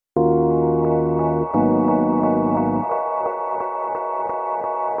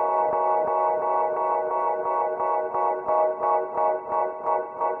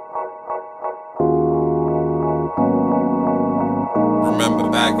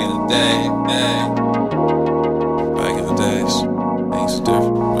in the day, back in the days, things are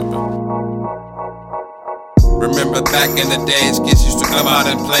different. Remember back in the days, kids used to come out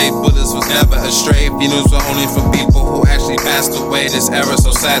and play. Bullets was never a stray. Funerals were only for people who actually passed away. This era so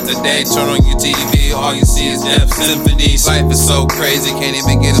sad today. Turn on your TV, all you see is death symphonies. Life is so crazy, can't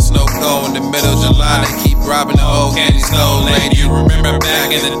even get a snow cone. In the middle of July, they keep robbing the old candy store lady. You remember back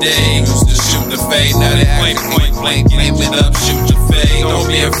in the day, used to shoot the fade. Now they act point blank, flame it up, shoot your fade. Don't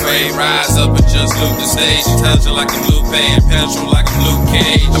be afraid, rise up and just loot the stage. Tells you like a blue and pencil like a blue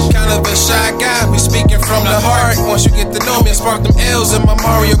cage. I'm kind of a shy guy, be speaking from the heart. Once you get to know me, I spark them L's in my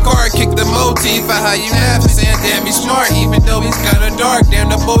Mario Kart. Kick the motif out how you laugh and saying damn he's smart. Even though he's kinda dark,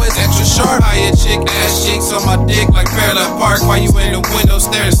 damn the boy is extra sharp. Higher chick, ass cheeks on my dick like Parallel Park. While you in the window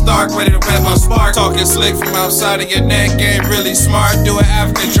staring stark, ready to rev my spark. Talking slick from outside of your neck, ain't really smart. Do an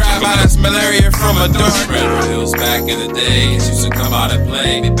African drive out, that's malaria from a dark. Remember Hills back in the days, used to come out and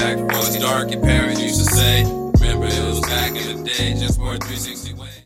play. Be back before it's dark, your parents used to say. Remember Hills back in the day, just for a 360 way.